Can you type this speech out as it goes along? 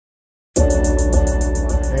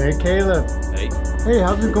Hey, Caleb. Hey. Hey,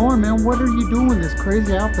 how's it going, man? What are you doing with this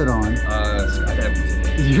crazy outfit on? Skydiving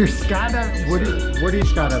today. You're skydiving? What are you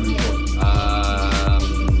skydiving for?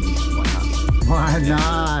 Why not? Why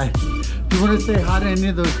not? Do you want to say hi to any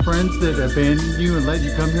of those friends that abandoned you and let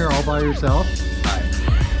you come here all by yourself? Hi.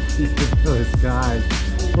 Those guys.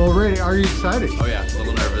 Well, ready? Are you excited? Oh yeah, a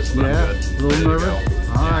little nervous, but Yeah, I'm good. a little nervous?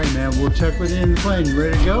 All right, man. We'll check with you in the plane. You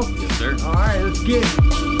ready to go? Yes, sir. All right, let's get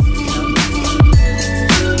it.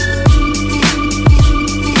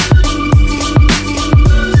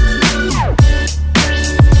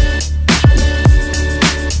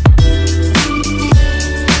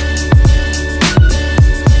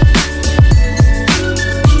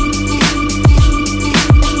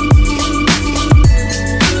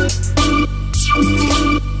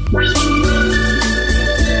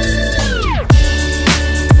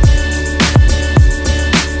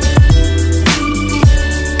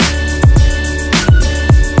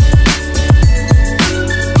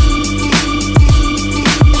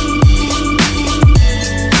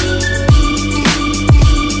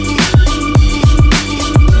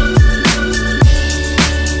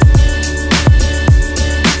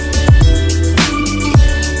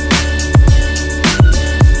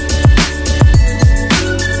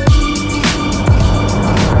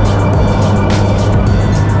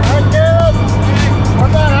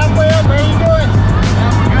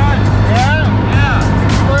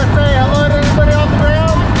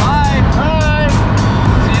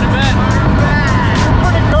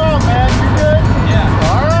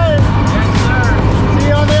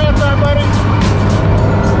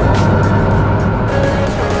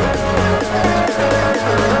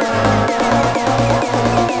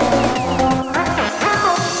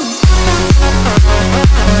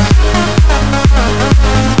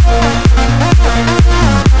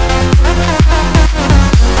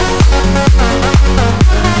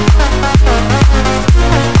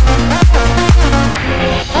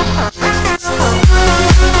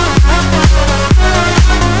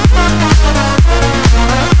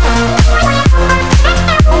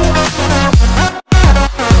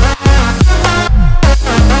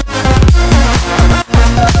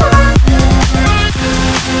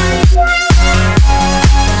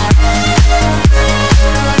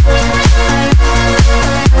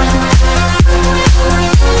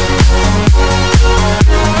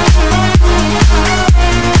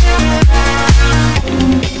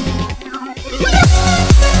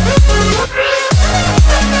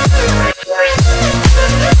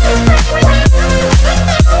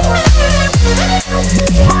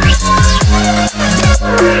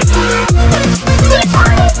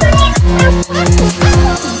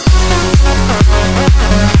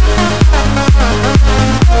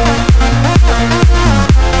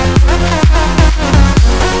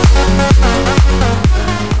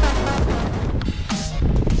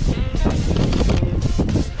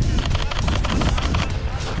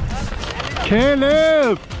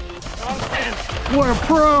 Caleb! What a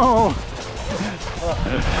pro!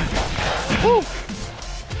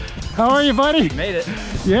 How are you, buddy? Made it.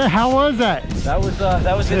 Yeah, how was that? That was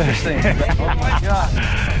interesting. Oh my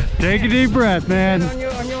god. Take a deep breath, man. On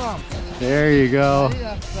your arm. There you go.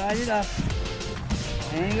 Slide it up.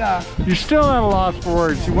 There you go. You're still at a loss for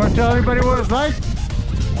words. You want to tell anybody what it's like?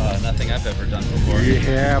 Nothing I've ever done before.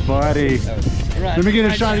 Yeah, buddy. Let me get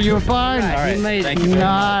a shot of you and fine. All right, thank you very much.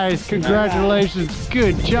 Nice. Congratulations.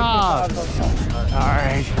 Good job. All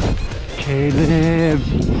right. Caleb.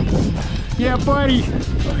 Yeah, buddy.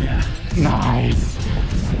 Oh yeah. Nice.